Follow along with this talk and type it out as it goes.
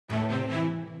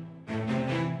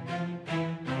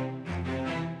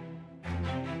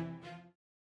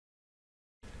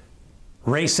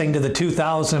Racing to the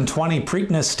 2020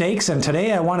 Preakness Stakes, and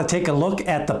today I want to take a look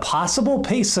at the possible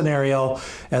pace scenario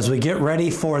as we get ready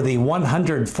for the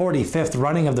 145th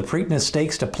running of the Preakness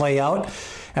Stakes to play out.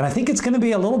 And I think it's going to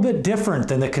be a little bit different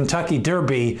than the Kentucky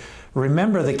Derby.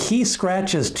 Remember, the key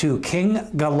scratches to King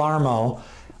Gallarmo,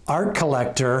 Art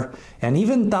Collector, and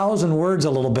even Thousand Words a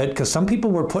little bit, because some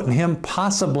people were putting him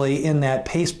possibly in that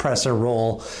pace presser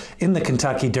role in the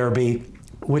Kentucky Derby,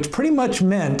 which pretty much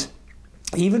meant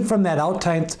even from that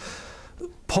out-timed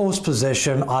post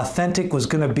position, Authentic was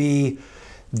going to be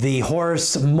the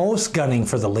horse most gunning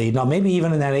for the lead. Now, maybe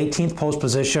even in that 18th post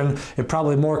position, it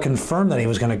probably more confirmed that he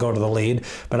was going to go to the lead.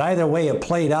 But either way, it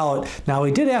played out. Now,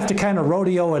 he did have to kind of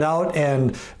rodeo it out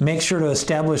and make sure to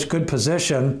establish good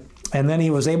position. And then he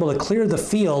was able to clear the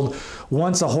field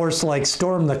once a horse like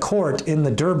Storm the Court in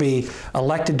the Derby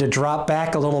elected to drop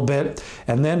back a little bit.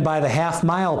 And then by the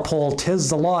half-mile pole, Tiz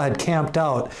the Law had camped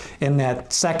out in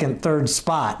that second, third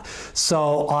spot.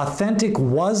 So Authentic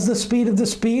was the speed of the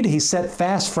speed. He set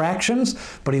fast fractions,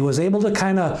 but he was able to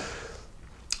kind of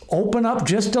open up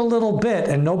just a little bit,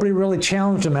 and nobody really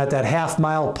challenged him at that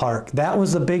half-mile park. That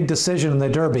was the big decision in the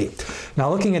Derby. Now,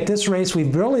 looking at this race,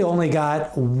 we've really only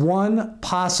got one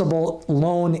possible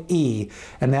lone E,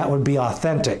 and that would be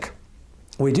Authentic.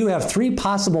 We do have three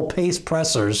possible pace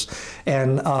pressers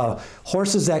and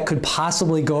horses that could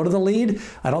possibly go to the lead.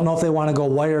 I don't know if they want to go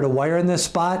wire to wire in this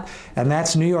spot, and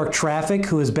that's New York Traffic,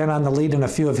 who has been on the lead in a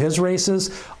few of his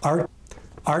races.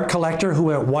 Art Collector, who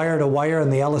went wire to wire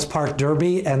in the Ellis Park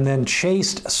Derby and then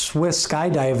chased Swiss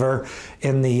Skydiver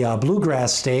in the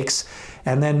Bluegrass Stakes.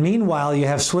 And then meanwhile, you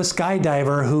have Swiss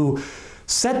Skydiver, who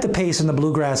set the pace in the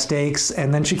Bluegrass Stakes,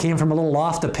 and then she came from a little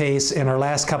off the pace in her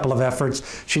last couple of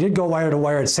efforts. She did go wire to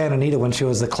wire at Santa Anita when she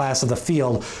was the class of the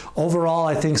field. Overall,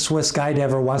 I think Swiss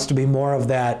Skydiver wants to be more of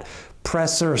that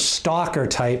presser stalker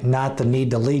type, not the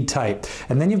need to lead type.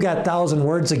 And then you've got Thousand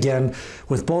Words again,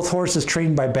 with both horses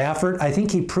trained by Baffert. I think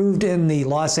he proved in the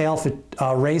Los Alfa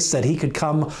race that he could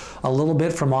come a little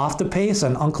bit from off the pace,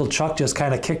 and Uncle Chuck just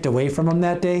kind of kicked away from him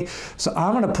that day. So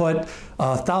I'm going to put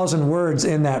Thousand Words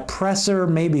in that presser,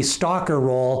 maybe stalker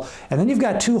role. And then you've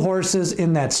got two horses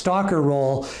in that stalker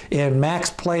role in Max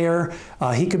Player.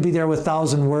 He could be there with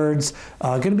Thousand Words.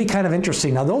 Going to be kind of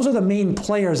interesting. Now, those are the main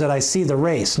players that I see the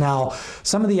race. Now,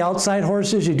 some of the outside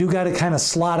horses, you do got to kind of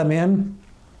slot them in.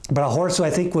 But a horse who I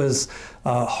think was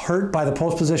hurt by the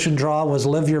post position draw was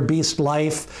Live Your Beast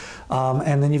Life.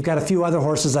 And then you've got a few other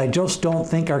horses I just don't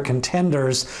think are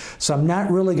contenders. So I'm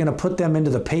not really going to put them into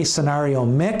the pace scenario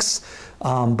mix.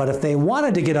 But if they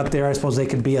wanted to get up there, I suppose they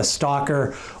could be a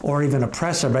stalker or even a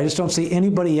presser. But I just don't see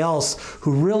anybody else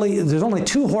who really, there's only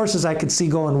two horses I could see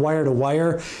going wire to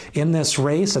wire in this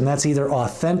race, and that's either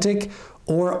Authentic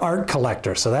or Art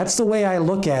Collector. So that's the way I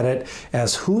look at it,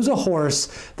 as who's a horse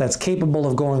that's capable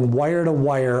of going wire to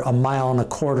wire a mile and a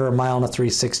quarter, a mile and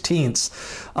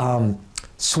 3/16.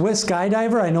 Swiss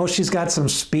Skydiver, I know she's got some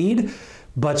speed,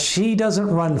 but she doesn't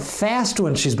run fast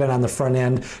when she's been on the front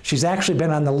end. She's actually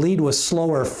been on the lead with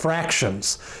slower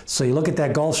fractions. So you look at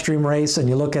that Gulfstream race and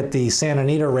you look at the Santa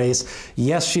Anita race,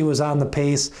 yes, she was on the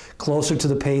pace, closer to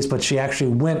the pace, but she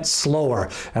actually went slower.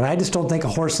 And I just don't think a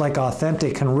horse like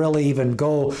Authentic can really even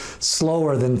go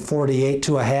slower than 48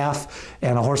 to a half.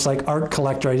 And a horse like Art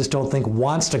Collector, I just don't think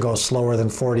wants to go slower than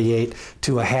 48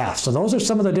 to a half. So those are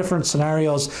some of the different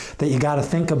scenarios that you got to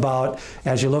think about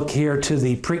as you look here to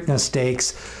the Preakness Stakes.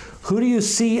 Who do you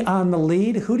see on the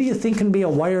lead? Who do you think can be a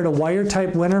wire-to-wire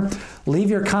type winner?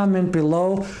 Leave your comment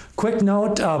below. Quick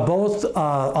note, both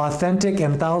Authentic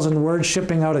and Thousand Words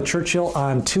shipping out of Churchill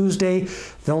on Tuesday.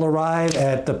 They'll arrive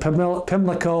at the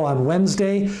Pimlico on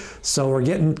Wednesday. So we're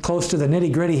getting close to the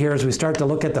nitty-gritty here as we start to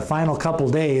look at the final couple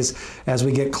days as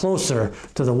we get closer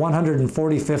to the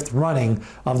 145th running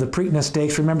of the Preakness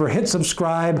Stakes. Remember, hit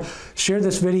subscribe, share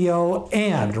this video,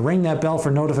 and ring that bell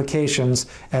for notifications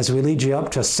as we lead you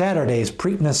up to Saturday's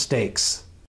Preakness Stakes.